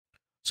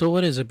So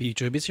what is up,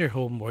 YouTube? It's your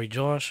homeboy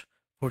Josh.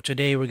 For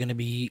today, we're gonna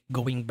be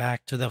going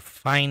back to the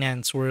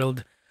finance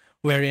world,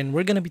 wherein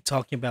we're gonna be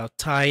talking about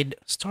Tide,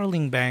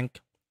 Starling Bank,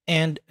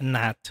 and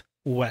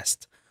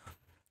Natwest.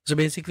 So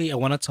basically, I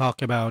want to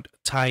talk about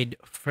Tide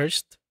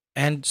first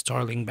and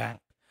Starling Bank.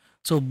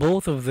 So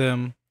both of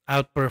them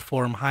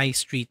outperform high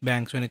street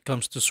banks when it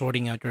comes to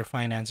sorting out your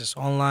finances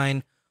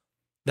online.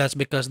 That's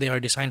because they are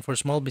designed for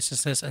small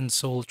businesses and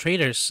sole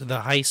traders.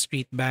 The high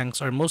street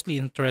banks are mostly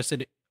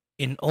interested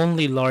in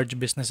only large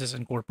businesses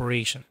and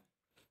corporations.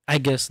 I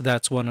guess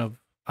that's one of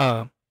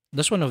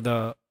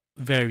the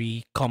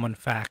very common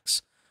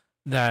facts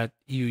that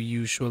you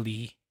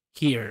usually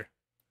hear,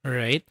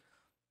 right?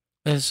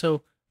 And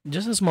so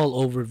just a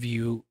small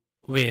overview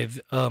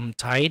with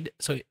Tide.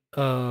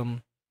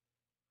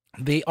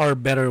 They are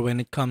better when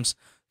it comes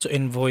to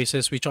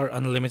invoices which are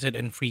unlimited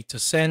and free to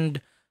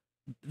send.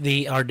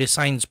 They are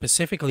designed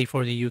specifically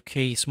for the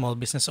UK small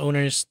business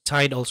owners.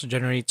 Tide also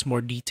generates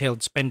more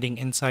detailed spending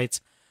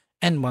insights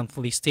and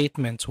monthly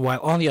statements.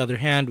 While on the other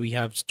hand, we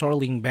have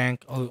Starling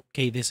Bank.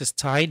 Okay, this is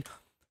Tide.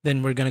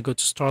 Then we're gonna go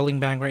to Starling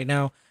Bank right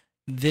now.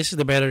 This is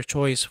the better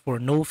choice for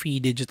no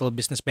fee digital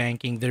business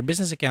banking. Their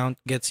business account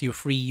gets you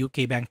free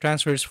UK bank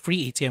transfers,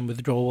 free ATM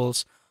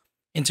withdrawals,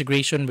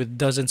 integration with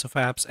dozens of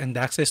apps, and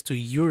access to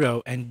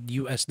Euro and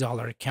US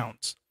dollar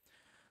accounts.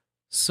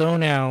 So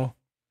now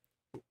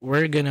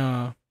we're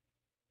gonna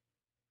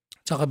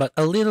talk about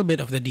a little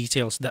bit of the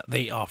details that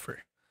they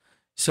offer.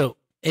 So,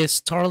 is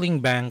Starling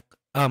Bank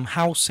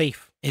how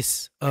safe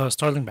is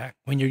Starling Bank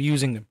when you're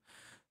using them?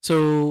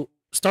 So,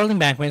 Starling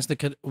Bank wins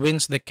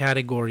the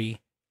category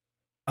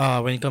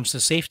when it comes to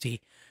safety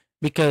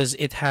because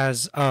it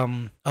has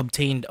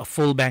obtained a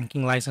full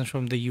banking license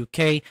from the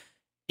UK.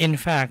 In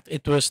fact,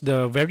 it was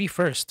the very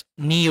first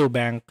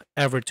neobank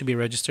ever to be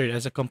registered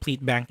as a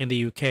complete bank in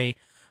the UK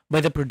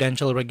by the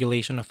Prudential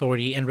Regulation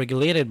Authority and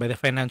regulated by the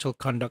Financial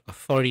Conduct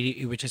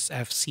Authority, which is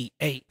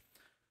FCA.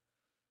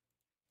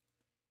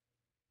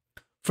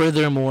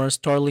 Furthermore,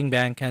 Starling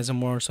Bank has a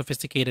more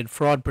sophisticated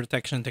fraud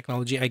protection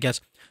technology. I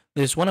guess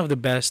this is one of the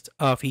best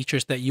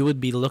features that you would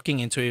be looking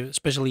into,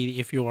 especially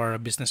if you are a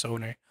business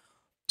owner.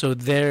 So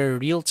their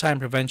real-time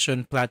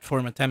prevention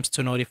platform attempts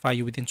to notify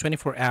you within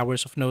 24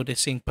 hours of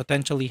noticing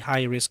potentially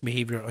high-risk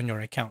behavior on your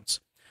accounts.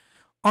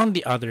 On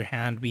the other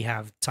hand, we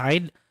have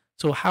Tide.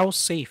 So how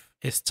safe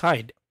is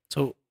Tide?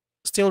 So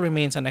still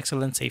remains an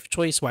excellent safe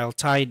choice while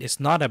Tide is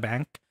not a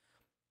bank.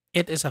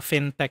 It is a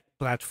fintech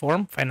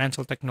platform,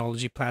 financial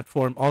technology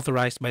platform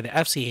authorized by the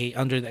FCA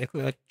under the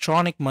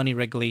electronic money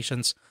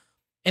regulations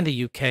in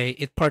the UK.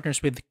 It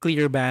partners with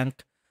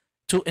Clearbank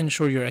to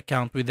ensure your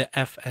account with the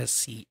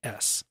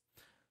FSCS.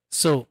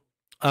 So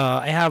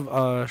I have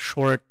a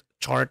short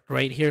chart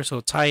right here.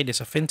 So Tide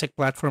is a fintech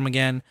platform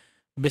again.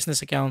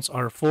 Business accounts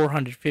are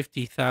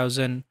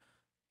 450,000,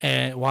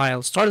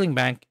 while Starling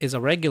Bank is a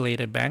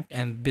regulated bank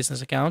and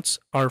business accounts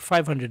are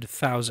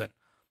 500,000.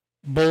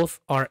 Both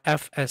are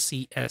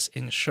FSCS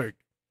insured.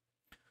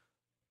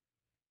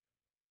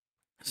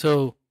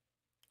 So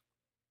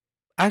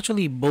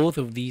actually, both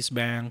of these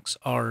banks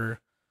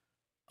are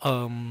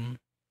um,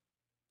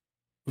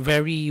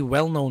 very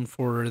well known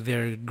for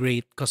their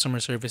great customer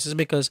services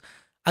because,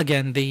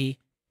 again, they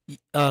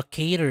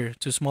cater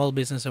to small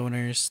business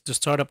owners, to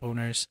startup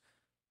owners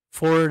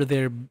for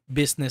their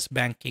business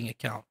banking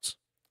accounts.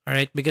 All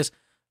right, because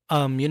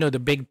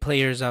the big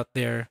players out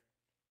there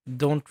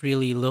don't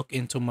really look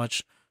into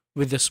much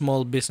with the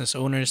small business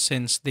owners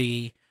since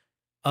they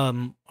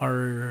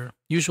are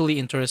usually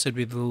interested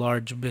with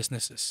large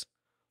businesses.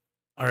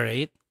 All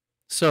right.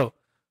 So,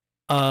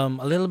 a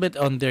little bit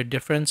on their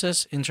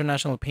differences.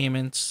 International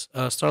payments.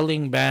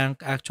 Starling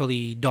Bank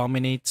actually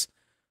dominates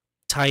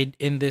Tide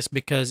in this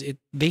because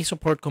they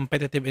support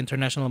competitive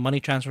international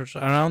money transfers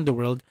around the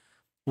world,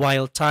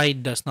 while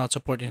Tide does not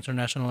support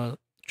international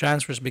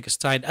transfers because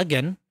Tide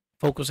again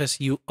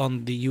focuses you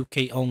on the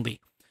UK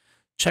only.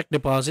 Check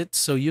deposits,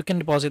 so you can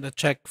deposit a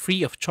check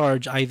free of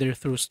charge either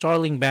through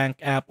Starling Bank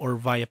app or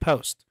via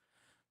post.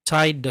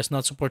 Tide does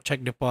not support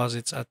check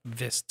deposits at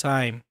this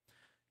time.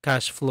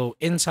 Cash flow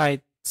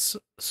insights.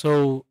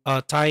 So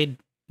Tide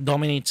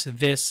dominates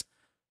this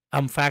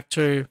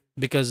factor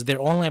because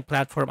their online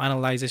platform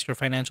analyzes your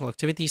financial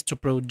activities to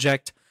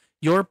project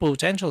your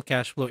potential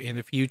cash flow in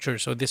the future.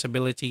 So this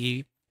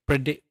ability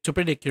to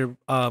predict your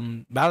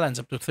balance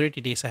up to 30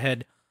 days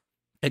ahead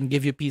can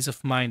give you peace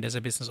of mind as a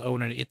business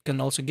owner. It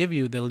can also give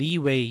you the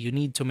leeway you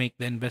need to make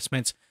the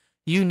investments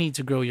you need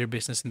to grow your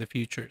business in the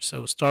future.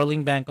 So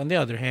Starling Bank, on the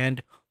other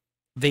hand,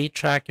 they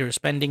track your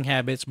spending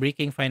habits,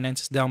 breaking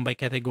finances down by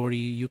category.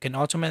 You can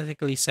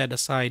automatically set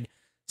aside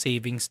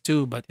savings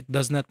too, but it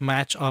does not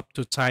match up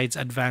to Tide's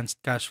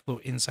advanced cash flow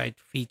insight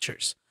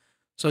features.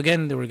 So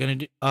again, we're gonna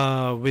do,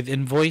 with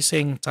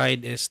invoicing,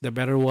 Tide is the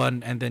better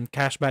one, and then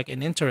cashback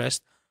and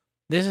interest.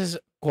 This is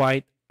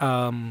quite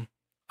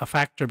a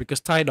factor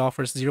because Tide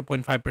offers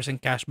 0.5%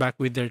 cashback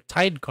with their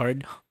Tide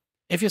card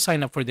if you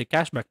sign up for the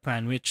cashback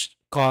plan, which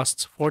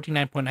costs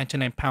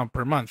 £49.99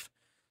 per month.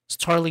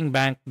 Starling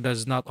Bank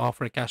does not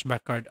offer a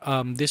cashback card.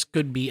 This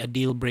could be a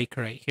deal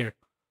breaker right here.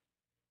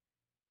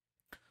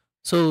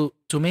 So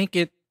to make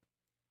it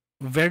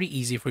very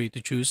easy for you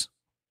to choose,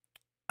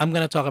 I'm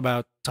gonna talk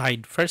about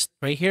Tide first,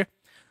 right here.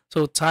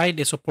 So Tide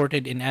is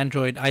supported in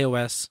Android,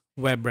 iOS,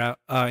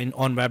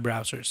 on web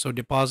browsers. So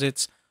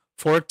deposits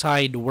for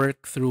Tide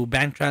work through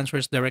bank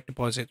transfers, direct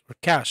deposit, or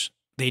cash.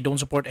 They don't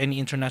support any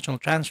international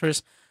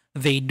transfers.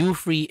 They do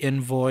free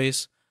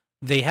invoice.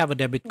 They have a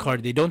debit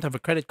card. They don't have a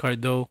credit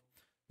card though.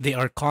 They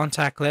are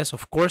contactless,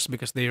 of course,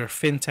 because they are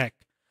fintech,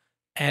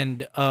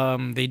 and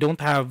they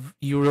don't have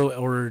euro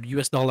or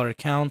US dollar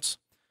accounts.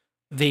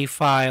 They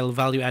file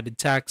value added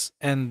tax,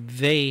 and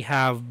they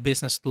have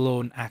business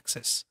loan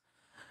access.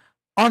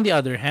 On the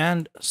other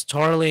hand,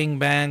 Starling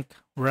Bank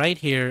right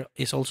here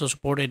is also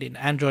supported in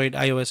Android,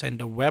 iOS, and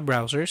the web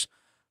browsers.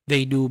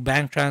 They do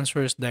bank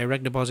transfers,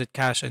 direct deposit,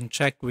 cash, and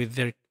check with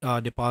their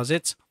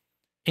deposits,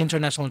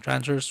 international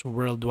transfers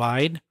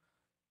worldwide,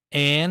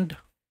 and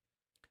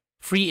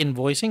free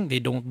invoicing. They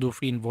don't do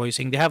free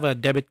invoicing. They have a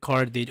debit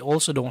card. They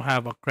also don't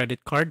have a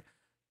credit card.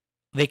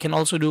 They can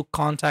also do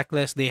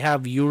contactless. They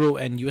have euro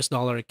and US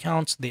dollar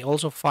accounts. They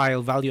also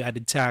file value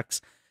added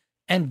tax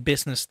and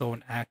business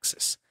loan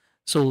access.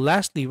 So,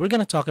 lastly, we're going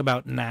to talk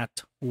about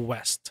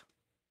NatWest.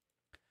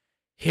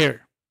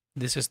 Here,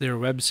 this is their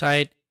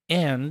website,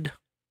 and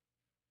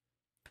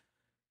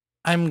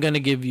I'm going to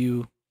give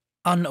you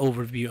an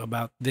overview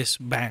about this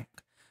bank.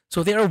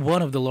 So, they are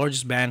one of the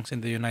largest banks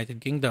in the United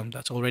Kingdom.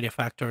 That's already a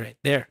factor right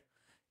there.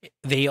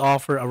 They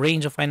offer a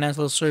range of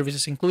financial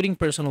services, including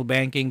personal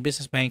banking,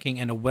 business banking,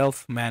 and a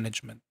wealth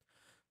management.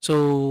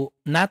 So,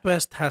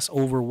 NatWest has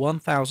over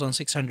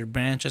 1,600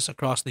 branches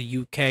across the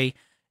UK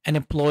and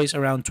employs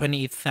around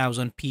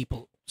 28,000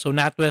 people. So,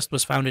 NatWest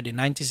was founded in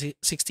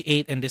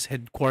 1968 and is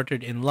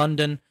headquartered in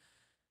London.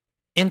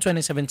 In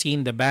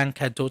 2017, the bank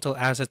had total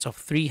assets of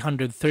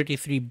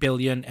 333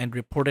 billion and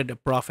reported a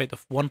profit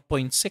of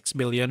 1.6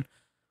 billion.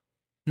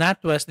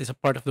 NatWest is a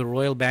part of the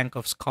Royal Bank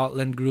of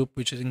Scotland Group,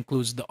 which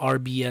includes the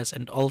RBS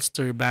and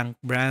Ulster Bank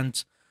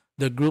brands.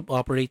 The group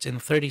operates in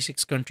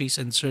 36 countries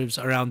and serves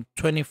around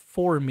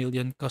 24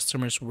 million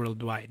customers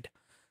worldwide.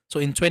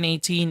 So in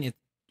 2018, it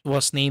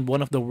was named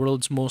one of the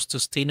world's most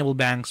sustainable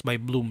banks by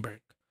Bloomberg.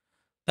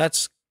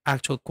 That's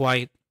actually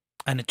quite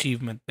an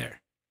achievement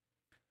there.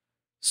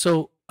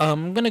 So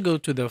I'm gonna go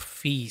to the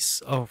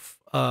fees of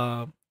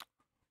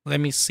let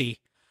me see.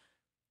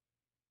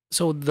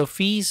 So the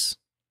fees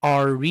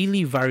are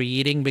really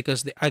varying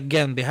because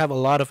again they have a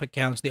lot of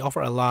accounts. They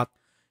offer a lot,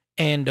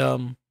 and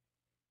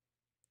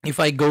if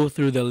I go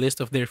through the list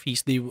of their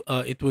fees,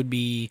 it would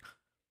be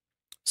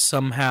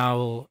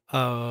somehow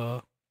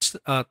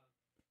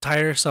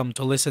tiresome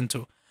to listen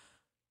to.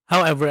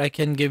 However, I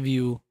can give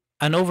you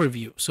an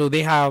overview. So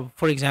they have,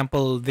 for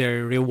example,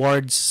 their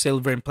rewards,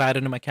 silver, and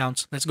platinum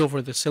accounts. Let's go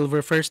for the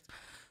silver first.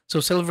 So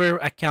silver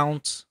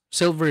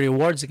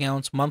rewards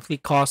accounts, monthly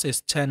cost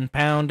is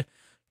 £10.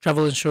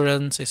 Travel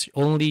insurance is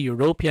only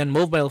European.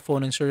 Mobile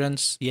phone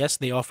insurance, yes,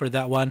 they offer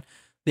that one.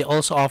 They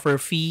also offer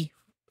fee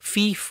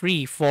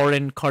free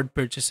foreign card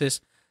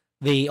purchases.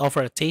 They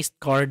offer a taste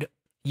card.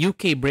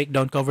 UK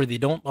breakdown cover, they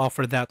don't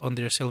offer that on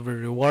their silver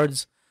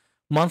rewards.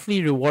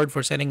 Monthly reward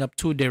for setting up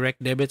two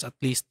direct debits, at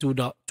least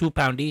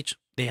 £2 each.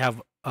 They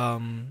have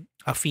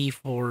a fee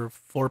for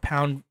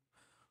 £4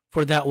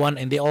 for that one,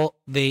 and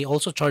they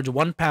also charge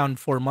 £1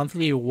 for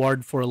monthly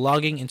reward for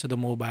logging into the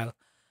mobile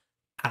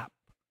app.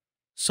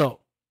 So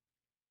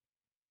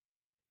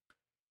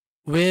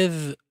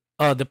with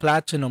the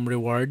platinum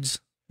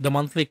rewards, the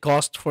monthly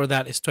cost for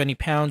that is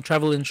 £20.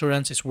 Travel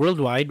insurance is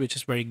worldwide, which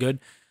is very good.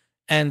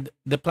 And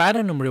the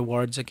platinum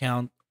rewards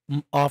account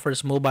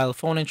offers mobile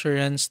phone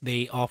insurance.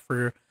 They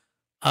offer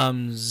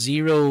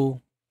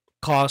zero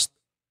cost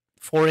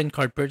foreign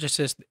card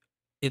purchases.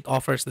 It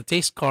offers the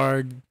taste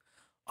card,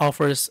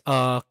 offers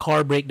a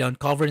car breakdown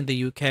cover in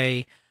the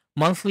UK.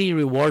 Monthly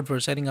reward for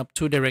setting up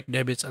two direct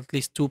debits, at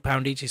least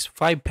 £2 each, is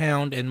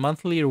 £5, and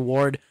monthly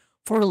reward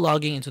for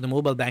logging into the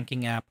mobile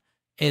banking app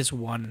is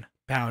 £1.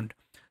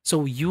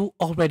 So you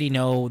already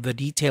know the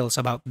details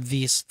about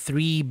these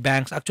three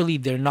banks. Actually,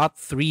 they're not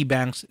three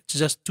banks, it's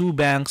just two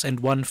banks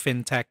and one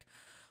fintech.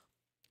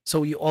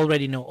 So you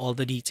already know all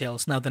the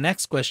details. Now, the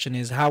next question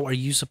is how are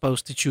you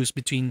supposed to choose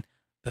between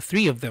the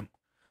three of them?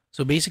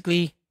 So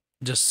basically,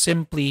 just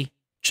simply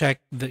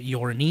check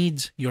your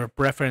needs, your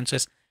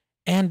preferences,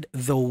 and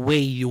the way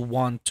you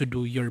want to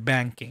do your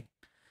banking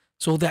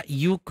so that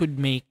you could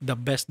make the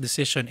best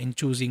decision in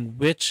choosing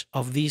which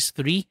of these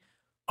three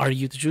are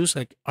you to choose.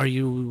 Like, are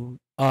you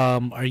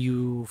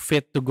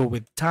fit to go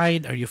with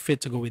Tide? Are you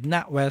fit to go with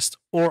NatWest?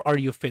 Or are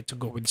you fit to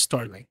go with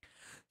Starling?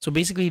 So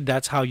basically,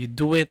 that's how you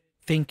do it.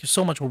 Thank you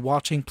so much for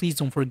watching. Please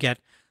don't forget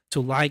to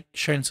like,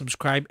 share, and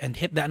subscribe, and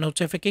hit that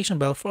notification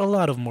bell for a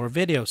lot of more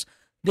videos.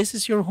 This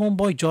is your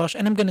homeboy Josh,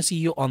 and I'm gonna see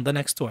you on the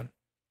next one.